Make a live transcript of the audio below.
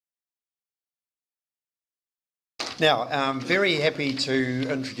Now, I'm very happy to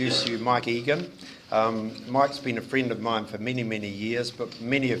introduce you Mike Egan. Mike's been a friend of mine for many, many years, but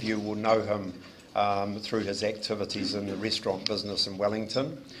many of you will know him through his activities in the restaurant business in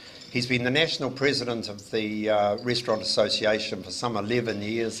Wellington. He's been the national president of the Restaurant Association for some 11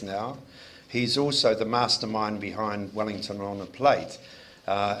 years now. He's also the mastermind behind Wellington on a Plate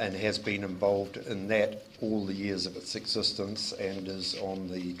and has been involved in that all the years of its existence and is on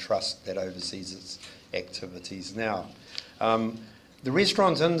the trust that oversees its activities now. The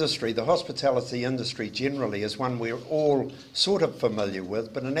restaurant industry, the hospitality industry generally, is one we're all sort of familiar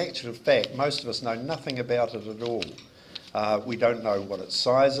with, but in actual fact, most of us know nothing about it at all. We don't know what its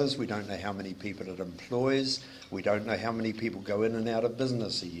size is, we don't know how many people it employs, we don't know how many people go in and out of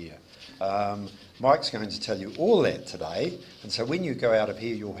business a year. Mike's going to tell you all that today, and so when you go out of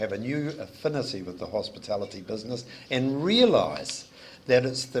here you'll have a new affinity with the hospitality business and realise that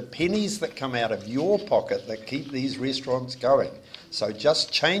it's the pennies that come out of your pocket that keep these restaurants going. So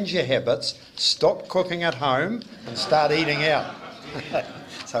just change your habits, stop cooking at home and start eating out.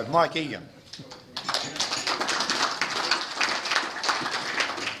 So Mike Egan.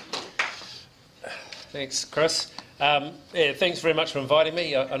 Thanks, Chris. Thanks very much for inviting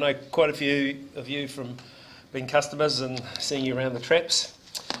me. I know quite a few of you from being customers and seeing you around the traps.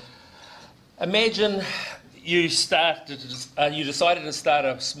 Imagine you decided to start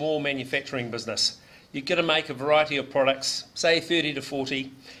a small manufacturing business. You're going to make a variety of products, say 30 to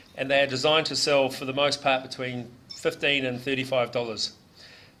 40, and they are designed to sell for the most part between $15 and $35.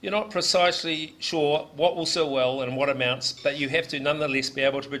 You're not precisely sure what will sell well and what amounts, but you have to nonetheless be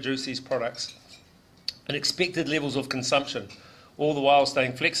able to produce these products at expected levels of consumption, all the while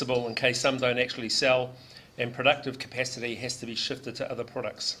staying flexible in case some don't actually sell and productive capacity has to be shifted to other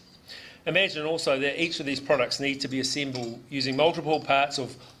products. Imagine also that each of these products need to be assembled using multiple parts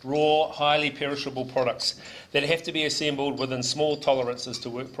of raw, highly perishable products that have to be assembled within small tolerances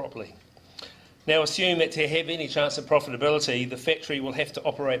to work properly. Now assume that to have any chance of profitability, the factory will have to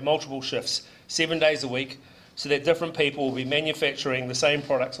operate multiple shifts, 7 days a week, so that different people will be manufacturing the same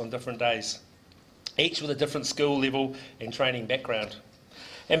products on different days, each with a different skill level and training background.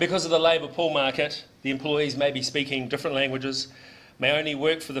 And because of the labour pool market, the employees may be speaking different languages, may only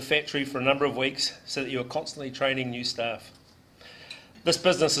work for the factory for a number of weeks, so that you are constantly training new staff. This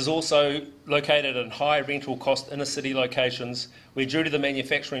business is also located in high rental cost inner city locations where, due to the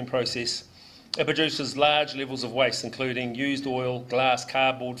manufacturing process, it produces large levels of waste, including used oil, glass,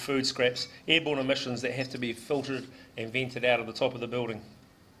 cardboard, food scraps, airborne emissions that have to be filtered and vented out of the top of the building.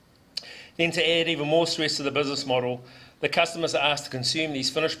 Then, to add even more stress to the business model, the customers are asked to consume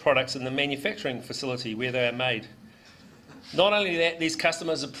these finished products in the manufacturing facility where they are made. Not only that, these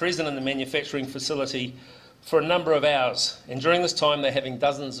customers are present in the manufacturing facility for a number of hours, and during this time they're having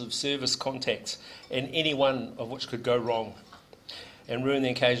dozens of service contacts, and any one of which could go wrong and ruin the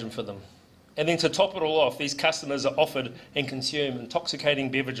occasion for them. And then to top it all off, these customers are offered and consume intoxicating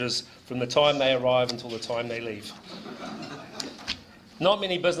beverages from the time they arrive until the time they leave. Not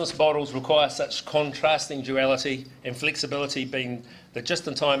many business models require such contrasting duality and flexibility, being the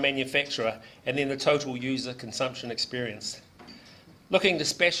just-in-time manufacturer and then the total user consumption experience. Looking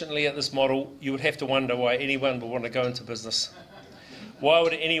dispassionately at this model, you would have to wonder why anyone would want to go into business. Why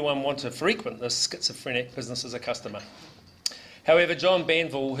would anyone want to frequent this schizophrenic business as a customer? However, John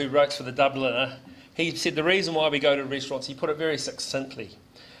Banville, who writes for the Dubliner, he said the reason why we go to restaurants, he put it very succinctly.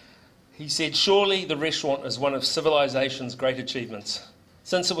 He said, surely the restaurant is one of civilization's great achievements.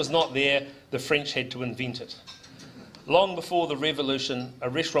 Since it was not there, the French had to invent it. Long before the revolution, a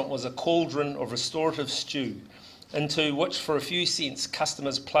restaurant was a cauldron of restorative stew, into which for a few cents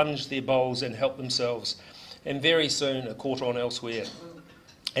customers plunged their bowls and helped themselves, and very soon it caught on elsewhere.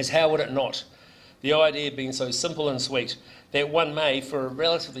 As how would it not? The idea being so simple and sweet that one may, for a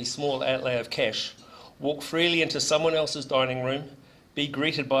relatively small outlay of cash, walk freely into someone else's dining room, be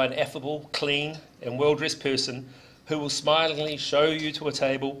greeted by an affable, clean and well-dressed person who will smilingly show you to a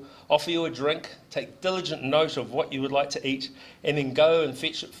table, offer you a drink, take diligent note of what you would like to eat, and then go and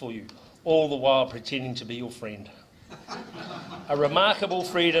fetch it for you, all the while pretending to be your friend. A remarkable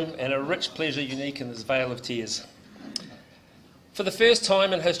freedom and a rich pleasure unique in this vale of tears. For the first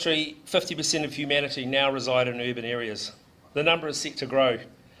time in history, 50% of humanity now reside in urban areas. The number is set to grow.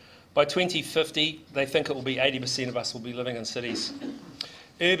 By 2050, they think it will be 80% of us will be living in cities.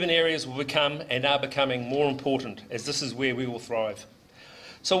 Urban areas will become and are becoming more important, as this is where we will thrive.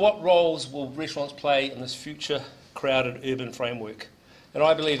 So what roles will restaurants play in this future crowded urban framework? And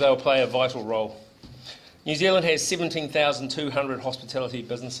I believe they will play a vital role. New Zealand has 17,200 hospitality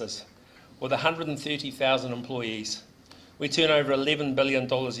businesses with 130,000 employees. We turn over $11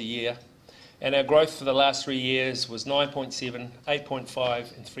 billion a year, and our growth for the last 3 years was 9.7,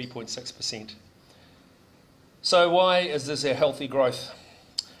 8.5 and 3.6%. So why is this a healthy growth?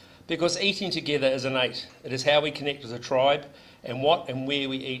 Because eating together is innate. It is how we connect as a tribe, and what and where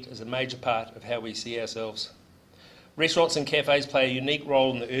we eat is a major part of how we see ourselves. Restaurants and cafes play a unique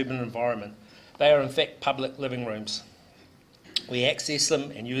role in the urban environment. They are in fact public living rooms. We access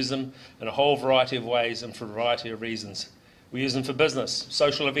them and use them in a whole variety of ways and for a variety of reasons. We use them for business,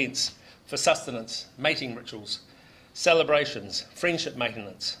 social events, for sustenance, mating rituals, celebrations, friendship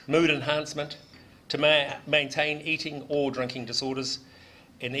maintenance, mood enhancement, to maintain eating or drinking disorders,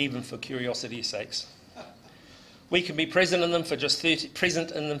 and even for curiosity's sakes. We can be present in them for just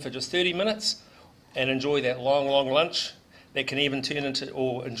 30 minutes and enjoy that long lunch that can even turn into,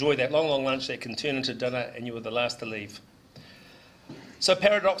 or enjoy that long lunch that can turn into dinner and you are the last to leave. So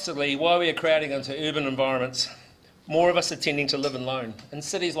paradoxically, while we are crowding into urban environments, more of us are tending to live alone. In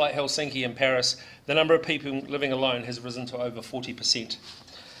cities like Helsinki and Paris, the number of people living alone has risen to over 40%.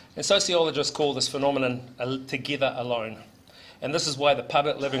 And sociologists call this phenomenon together alone. And this is why the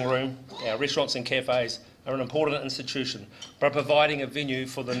public living room, our restaurants and cafes, are an important institution by providing a venue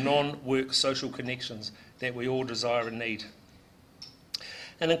for the non-work social connections that we all desire and need.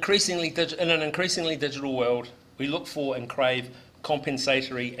 In an increasingly digital world, we look for and crave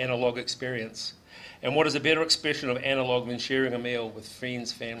compensatory analogue experience. And what is a better expression of analogue than sharing a meal with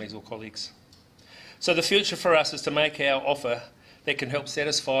friends, families or colleagues? So the future for us is to make our offer that can help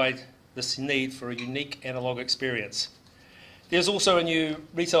satisfy this need for a unique analogue experience. There's also a new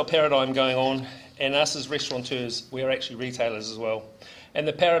retail paradigm going on, and us as restaurateurs, we are actually retailers as well. And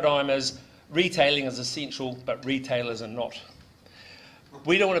the paradigm is retailing is essential, but retailers are not.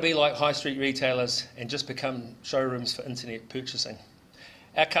 We don't want to be like high street retailers and just become showrooms for internet purchasing.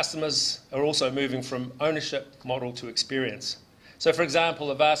 Our customers are also moving from ownership model to experience. So for example,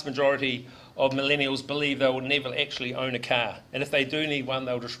 the vast majority of millennials believe they will never actually own a car, and if they do need one,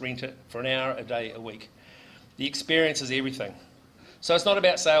 they'll just rent it for an hour a day a week. The experience is everything. So it's not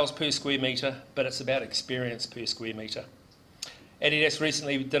about sales per square metre, but it's about experience per square metre. Adidas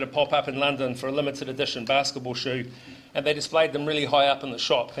recently did a pop-up in London for a limited edition basketball shoe, and they displayed them really high up in the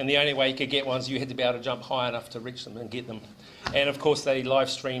shop, and the only way you could get ones, you had to be able to jump high enough to reach them and get them. And of course they live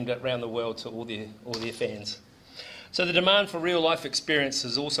streamed it around the world to all their fans. So the demand for real life experience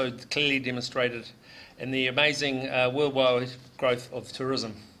is also clearly demonstrated in the amazing worldwide growth of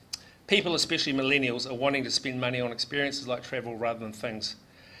tourism. People, especially millennials, are wanting to spend money on experiences like travel rather than things.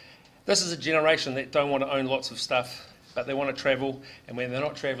 This is a generation that don't want to own lots of stuff, but they want to travel, and when they're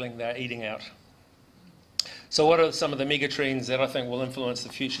not travelling, they're eating out. So what are some of the mega trends that I think will influence the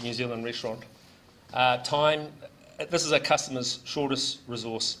future New Zealand restaurant? Time. This is a customer's shortest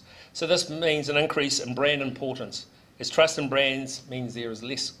resource. So this means an increase in brand importance, as trust in brands means there is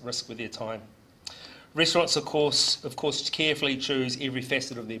less risk with their time. Restaurants, of course, carefully choose every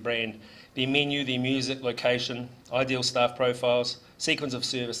facet of their brand, their menu, their music, location, ideal staff profiles, sequence of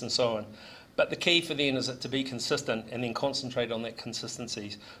service and so on. But the key for them is to be consistent and then concentrate on that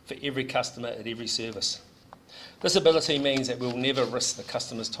consistency for every customer at every service. This ability means that we'll never risk the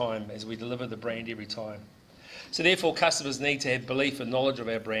customer's time as we deliver the brand every time. So therefore, customers need to have belief and knowledge of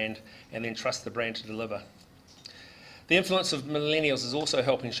our brand and then trust the brand to deliver. The influence of millennials is also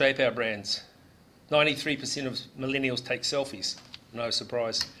helping shape our brands. 93% of millennials take selfies, no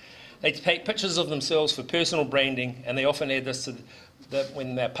surprise. They take pictures of themselves for personal branding, and they often add this to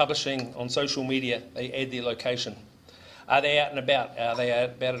when they're publishing on social media, they add their location. Are they out and about? Are they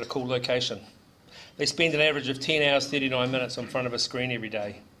out about at a cool location? They spend an average of 10 hours, 39 minutes in front of a screen every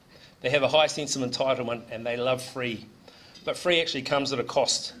day. They have a high sense of entitlement and they love free. But free actually comes at a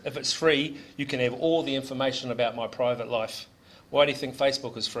cost. If it's free, you can have all the information about my private life. Why do you think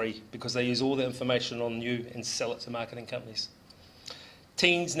Facebook is free? Because they use all the information on you and sell it to marketing companies.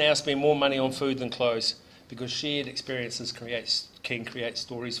 Teens now spend more money on food than clothes because shared experiences can create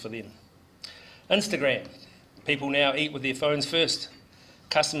stories for them. Instagram. People now eat with their phones first.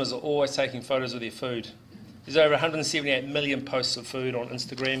 Customers are always taking photos of their food. There's over 178 million posts of food on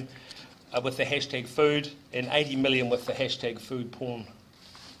Instagram with the hashtag food and 80 million with the hashtag food porn.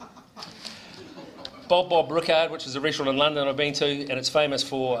 Bob Rickard, which is a restaurant in London I've been to, and it's famous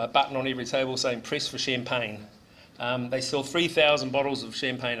for a button on every table saying press for champagne. They sell 3,000 bottles of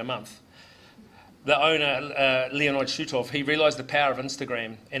champagne a month. The owner, Leonid Shutov, he realised the power of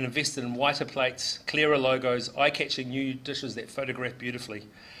Instagram and invested in whiter plates, clearer logos, eye-catching new dishes that photograph beautifully.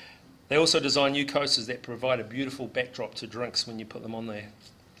 They also designed new coasters that provide a beautiful backdrop to drinks when you put them on there.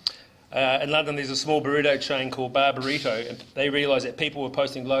 In London, there's a small burrito chain called Bar Burrito, and they realised that people were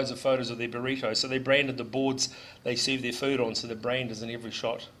posting loads of photos of their burritos, so they branded the boards they serve their food on, so the brand is in every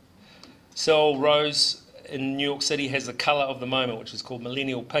shot. Cell Rose in New York City has the colour of the moment, which is called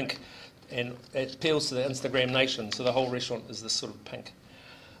Millennial Pink, and it appeals to the Instagram nation, so the whole restaurant is this sort of pink.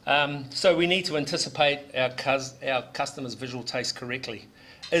 So we need to anticipate our customers' visual taste correctly.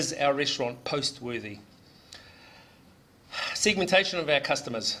 Is our restaurant post-worthy? Segmentation of our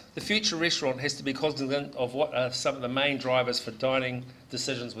customers. The future restaurant has to be cognizant of what are some of the main drivers for dining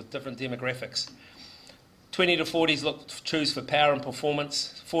decisions with different demographics. 20 to 40s choose for power and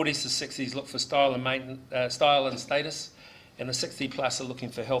performance, 40s to 60s look for style and status, and the 60 plus are looking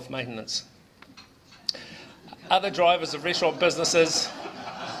for health maintenance. Other drivers of restaurant businesses.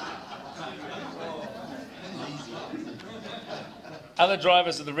 Other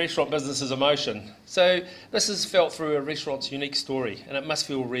drivers of the restaurant business is emotion. So this is felt through a restaurant's unique story, and it must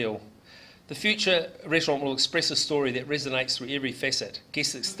feel real. The future restaurant will express a story that resonates through every facet.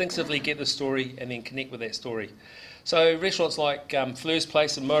 Guests instinctively get the story and then connect with that story. So restaurants like Fleur's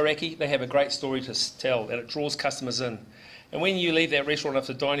Place in Moeraki, they have a great story to tell, and it draws customers in. And when you leave that restaurant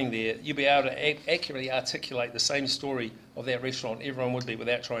after dining there, you'll be able to accurately articulate the same story of that restaurant everyone would be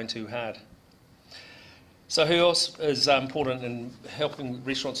without trying too hard. So who else is important in helping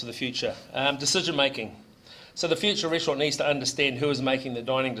restaurants of the future? Decision making. So the future restaurant needs to understand who is making the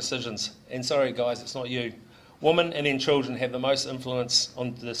dining decisions. And sorry guys, it's not you. Women and then children have the most influence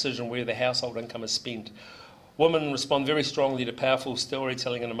on the decision where the household income is spent. Women respond very strongly to powerful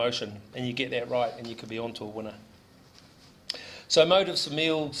storytelling and emotion, and you get that right and you could be on to a winner. So motives for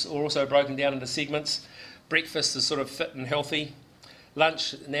meals are also broken down into segments. Breakfast is sort of fit and healthy.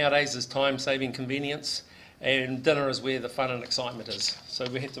 Lunch nowadays is time-saving convenience. And dinner is where the fun and excitement is. So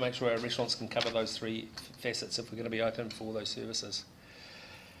we have to make sure our restaurants can cover those three facets if we're going to be open for all those services.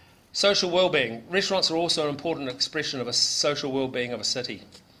 Social wellbeing. Restaurants are also an important expression of a social wellbeing of a city,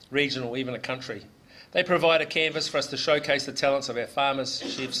 region or even a country. They provide a canvas for us to showcase the talents of our farmers,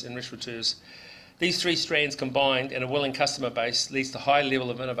 chefs and restaurateurs. These three strands combined and a willing customer base leads to a high level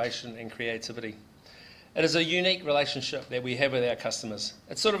of innovation and creativity. It is a unique relationship that we have with our customers.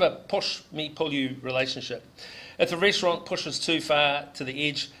 It's sort of a push me, pull you relationship. If the restaurant pushes too far to the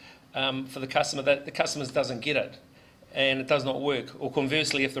edge for the customer, the customer doesn't get it and it does not work. Or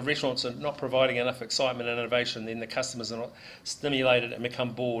conversely, if the restaurants are not providing enough excitement and innovation, then the customers are not stimulated and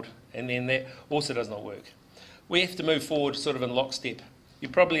become bored, and then that also does not work. We have to move forward sort of in lockstep. You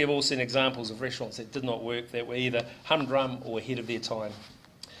probably have all seen examples of restaurants that did not work, that were either humdrum or ahead of their time.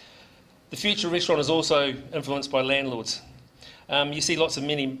 The future restaurant is also influenced by landlords. You see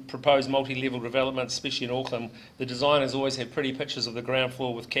many proposed multi-level developments, especially in Auckland. The designers always have pretty pictures of the ground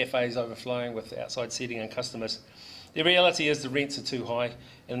floor with cafes overflowing with outside seating and customers. The reality is the rents are too high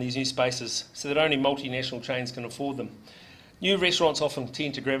in these new spaces, so that only multinational chains can afford them. New restaurants often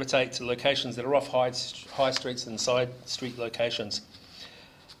tend to gravitate to locations that are off high streets and side street locations.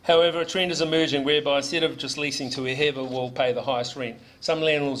 However, a trend is emerging whereby instead of just leasing to whoever will pay the highest rent, some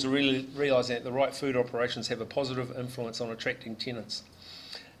landlords are really realising that the right food operations have a positive influence on attracting tenants.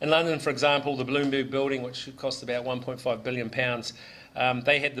 In London, for example, the Bloomberg building, which cost about £1.5 billion,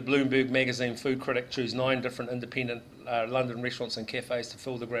 they had the Bloomberg magazine food critic choose 9 different independent London restaurants and cafes to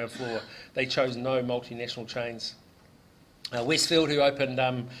fill the ground floor. They chose no multinational chains. Westfield, who opened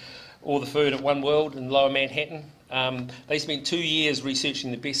all the food at One World in Lower Manhattan, they spent 2 years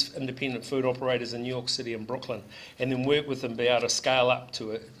researching the best independent food operators in New York City and Brooklyn, and then worked with them to be able to scale up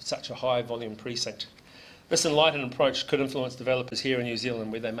to such a high volume precinct. This enlightened approach could influence developers here in New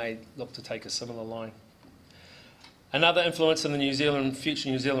Zealand, where they may look to take a similar line. Another influence in the future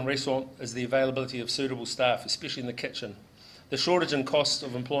New Zealand restaurant is the availability of suitable staff, especially in the kitchen. The shortage and cost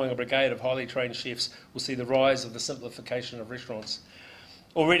of employing a brigade of highly trained chefs will see the rise of the simplification of restaurants.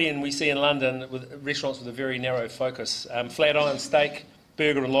 Already, and we see in London, with restaurants with a very narrow focus. Flatiron Steak,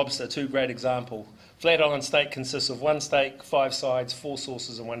 Burger and Lobster, 2 great examples. Flatiron Steak consists of 1 steak, 5 sides, 4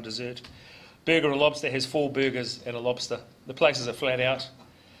 sauces and 1 dessert. Burger and Lobster has 4 burgers and a lobster. The places are flat out.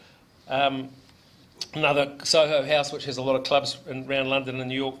 Another Soho House, which has a lot of clubs around London and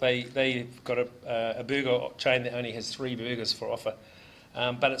New York, they've got a burger chain that only has 3 burgers for offer.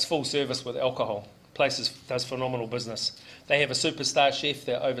 But it's full service with alcohol. Places does phenomenal business. They have a superstar chef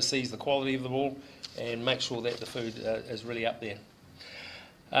that oversees the quality of them all and makes sure that the food is really up there.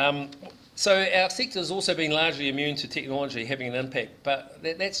 So our sector has also been largely immune to technology having an impact, but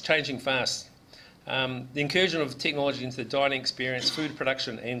that's changing fast. The incursion of technology into the dining experience, food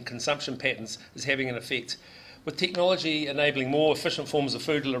production and consumption patterns is having an effect. With technology enabling more efficient forms of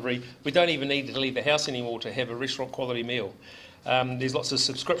food delivery, we don't even need to leave the house anymore to have a restaurant quality meal. There's lots of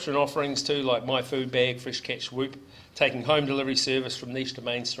subscription offerings too, like My Food Bag, Fresh Catch, Whoop, taking home delivery service from niche to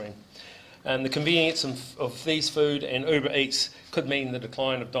mainstream. And the convenience of these food and Uber Eats could mean the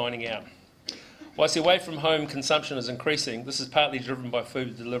decline of dining out. Whilst the away-from-home consumption is increasing, this is partly driven by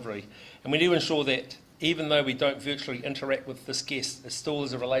food delivery, and we need to ensure that even though we don't virtually interact with this guest, it still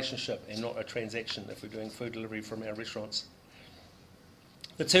is a relationship and not a transaction if we're doing food delivery from our restaurants.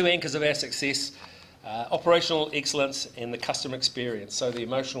 The two anchors of our success, operational excellence and the customer experience, so the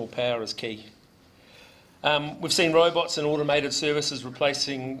emotional power is key. We've seen robots and automated services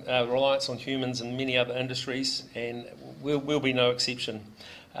replacing reliance on humans in many other industries, and we'll be no exception.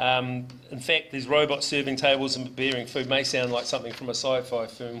 In fact, these robot serving tables and preparing food may sound like something from a sci-fi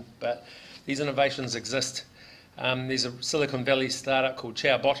film, but these innovations exist. There's a Silicon Valley startup called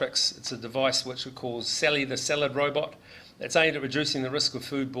Chowbotics. It's a device which we call Sally the Salad Robot. It's aimed at reducing the risk of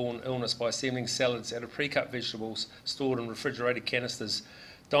foodborne illness by assembling salads out of pre-cut vegetables stored in refrigerated canisters.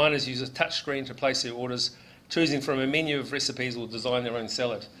 Diners use a touchscreen to place their orders, choosing from a menu of recipes or design their own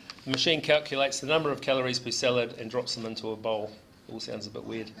salad. The machine calculates the number of calories per salad and drops them into a bowl. It all sounds a bit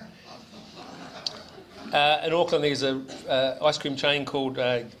weird. In Auckland, there's an ice cream chain called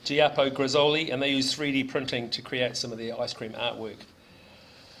Giappo Grizzoli, and they use 3D printing to create some of their ice cream artwork.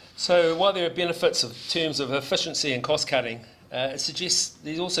 So while there are benefits in terms of efficiency and cost cutting,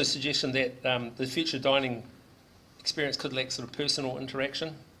 there's also a suggestion that the future dining experience could lack sort of personal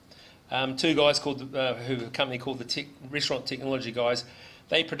interaction. Two guys who are a company called the Restaurant Technology Guys,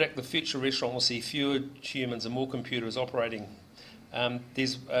 they predict the future restaurant will see fewer humans and more computers operating.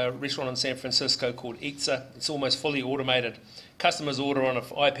 There's a restaurant in San Francisco called Eatsa. It's almost fully automated. Customers order on an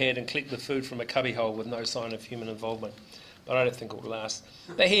iPad and collect the food from a cubbyhole with no sign of human involvement. But I don't think it will last.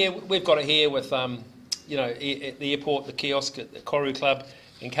 We've got it here with, at the airport, the kiosk at the Rotary Club,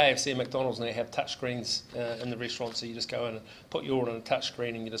 and KFC and McDonald's now have touch screens in the restaurant, so you just go in and put your order on a touch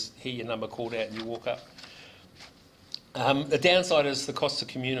screen and you just hear your number called out and you walk up. The downside is the cost to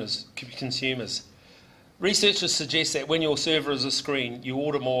consumers. Researchers suggest that when your server is a screen, you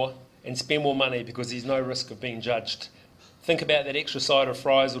order more and spend more money because there's no risk of being judged. Think about that extra side of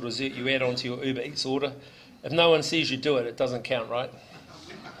fries or dessert you add onto your Uber Eats order. If no one sees you do it, it doesn't count, right?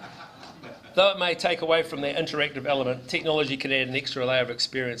 Though it may take away from that interactive element, technology can add an extra layer of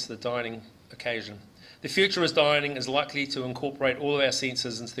experience to the dining occasion. The future of dining is likely to incorporate all of our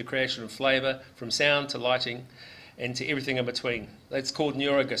senses into the creation of flavour, from sound to lighting, and to everything in between. It's called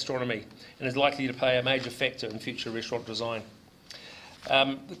neurogastronomy, and is likely to play a major factor in future restaurant design.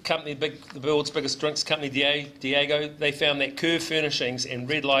 The world's biggest drinks company, Diageo, they found that curved furnishings and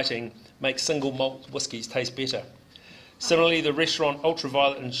red lighting make single malt whiskies taste better. Similarly, the restaurant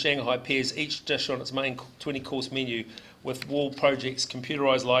Ultraviolet in Shanghai pairs each dish on its main 20-course menu with wall projects,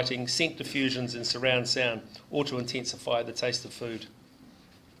 computerised lighting, scent diffusions and surround sound, all to intensify the taste of food.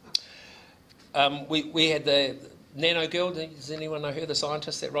 We had the Nano Girl, does anyone know her, the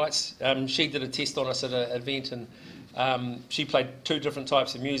scientist that writes? She did a test on us at an event, and she played two different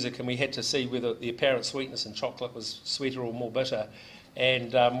types of music, and we had to see whether the apparent sweetness in chocolate was sweeter or more bitter.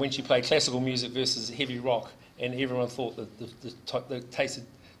 And when she played classical music versus heavy rock, and everyone thought that it tasted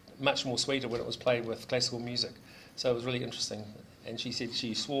much more sweeter when it was played with classical music. So it was really interesting. And she said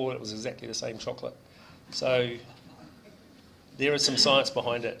she swore it was exactly the same chocolate. So there is some science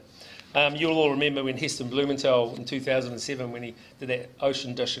behind it. You'll all remember when Heston Blumenthal in 2007, when he did that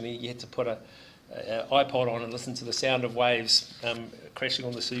ocean dish, and he had to put an iPod on and listen to the sound of waves crashing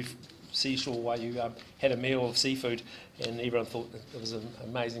on the seashore while you had a meal of seafood, and everyone thought it was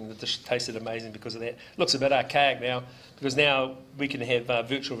amazing. The dish tasted amazing because of that. Looks a bit archaic now, because now we can have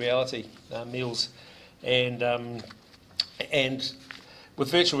virtual reality meals, and with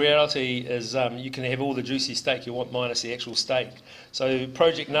virtual reality is you can have all the juicy steak you want minus the actual steak. So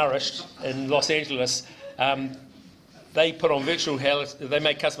Project Nourished in Los Angeles, they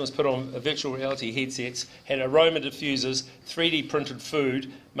made customers put on virtual reality headsets, had aroma diffusers, 3D printed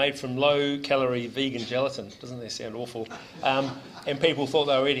food made from low-calorie vegan gelatin. Doesn't that sound awful? And people thought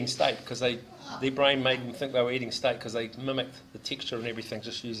they were eating steak because their brain made them think they were eating steak because they mimicked the texture and everything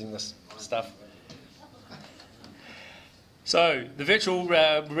just using this stuff. So the virtual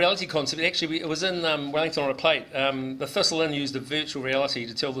reality concept, actually it was in Wellington on a plate. The Thistle Inn used a virtual reality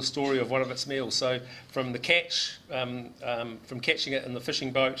to tell the story of one of its meals. So from the catch, from catching it in the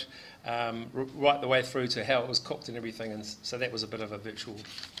fishing boat, right the way through to how it was cooked and everything. And so that was a bit of a virtual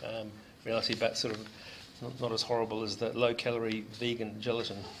reality, but sort of not as horrible as the low-calorie vegan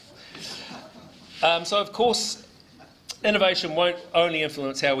gelatin. So of course, innovation won't only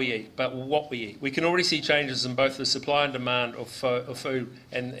influence how we eat, but what we eat. We can already see changes in both the supply and demand of food,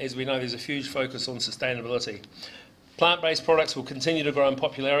 and as we know, there's a huge focus on sustainability. Plant-based products will continue to grow in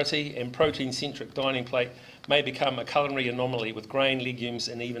popularity, and protein-centric dining plate may become a culinary anomaly with grain, legumes,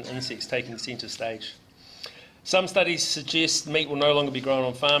 and even insects taking centre stage. Some studies suggest meat will no longer be grown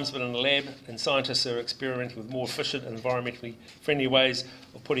on farms but in a lab, and scientists are experimenting with more efficient and environmentally friendly ways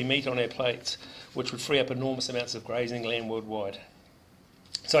of putting meat on our plates, which would free up enormous amounts of grazing land worldwide.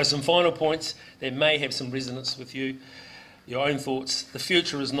 So some final points that may have some resonance with you, your own thoughts. The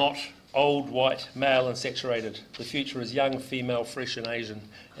future is not old, white, male and saturated. The future is young, female, fresh and Asian,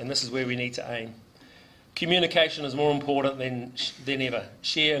 and this is where we need to aim. Communication is more important than ever.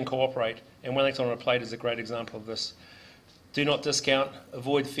 Share and cooperate, and Wellington on a Plate is a great example of this. Do not discount,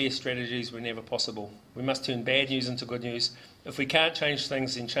 avoid fair strategies whenever possible. We must turn bad news into good news. If we can't change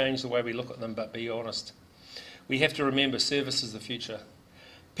things, then change the way we look at them, but be honest. We have to remember service is the future.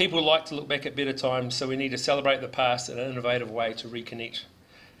 People like to look back at better times, so we need to celebrate the past in an innovative way to reconnect.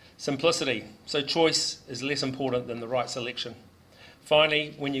 Simplicity, so choice is less important than the right selection.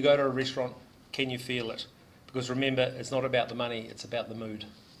 Finally, when you go to a restaurant, can you feel it? Because remember, it's not about the money, it's about the mood.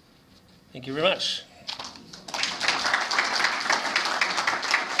 Thank you very much.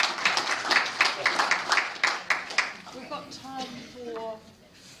 We've got time for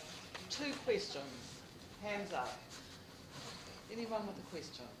 2 questions. Hands up. Anyone with a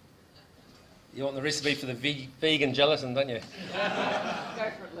question? You want the recipe for the vegan gelatin, don't you? Go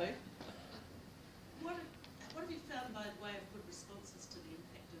for it, Lou. What have you found by way of good responses to the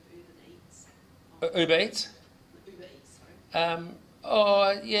impact of Uber Eats? Uber Eats? Uber Eats, sorry.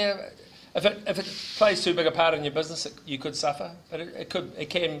 Oh yeah, if it plays too big a part in your business, you could suffer. But it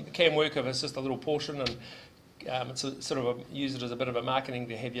can work if it's just a little portion, and it's use it as a bit of a marketing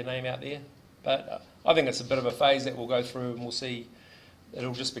to have your name out there. But I think it's a bit of a phase that we'll go through, and we'll see.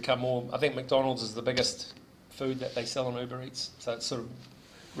 It'll just become more. I think McDonald's is the biggest food that they sell on Uber Eats, so it's sort of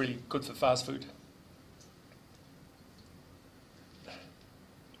really good for fast food.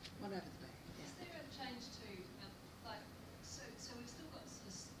 One over there. Is there a change to, so we've still got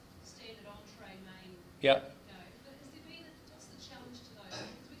sort of standard entree, main, Yeah. but has there been, what's the challenge to those?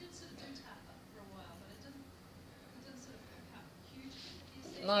 Because we did sort of do tapa for a while, but it didn't sort of pick up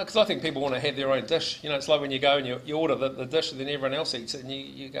hugely. No, because I think people want to have their own dish. You know, it's like when you go and you order the dish and then everyone else eats it, and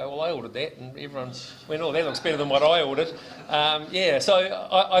you go, well, I ordered that, and everyone went, oh, that looks better than what I ordered. So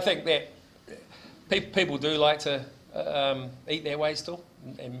I think that people do like to eat their way still,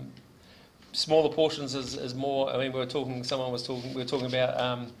 and smaller portions is more. I mean, we were talking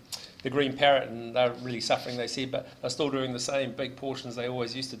about the green parrot, and they're really suffering, they said, but they're still doing the same big portions they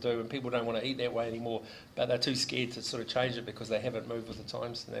always used to do, and people don't want to eat that way anymore, but they're too scared to sort of change it because they haven't moved with the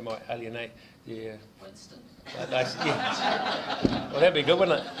times, and they might alienate their... Winston. Yeah. Well, that'd be good,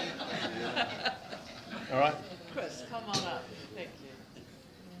 wouldn't it? All right. Chris, come on up. Thank you.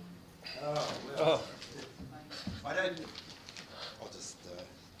 Oh. I'll just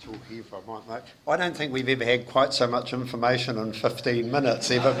talk here if I might, mate. I don't think we've ever had quite so much information in 15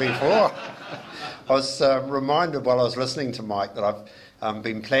 minutes ever before. I was reminded while I was listening to Mike that I've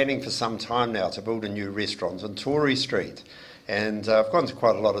been planning for some time now to build a new restaurant on Tory Street. And I've gone into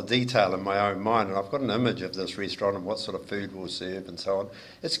quite a lot of detail in my own mind, and I've got an image of this restaurant and what sort of food we'll serve and so on.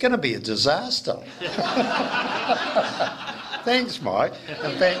 It's going to be a disaster. Thanks, Mike.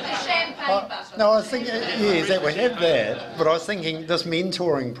 In fact, Champagne butter. no, I was thinking, yes, that we have that, but I was thinking this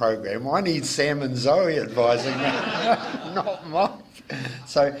mentoring program, I need Sam and Zoe advising me, not Mike.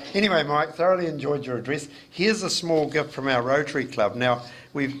 So anyway, Mike, thoroughly enjoyed your address. Here's a small gift from our Rotary Club. Now,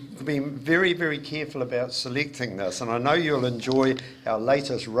 we've been very, very careful about selecting this, and I know you'll enjoy our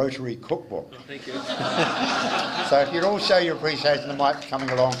latest Rotary cookbook. Thank you. So if you'd all show your appreciation to Mike for coming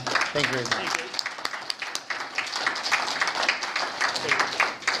along, thank you very much.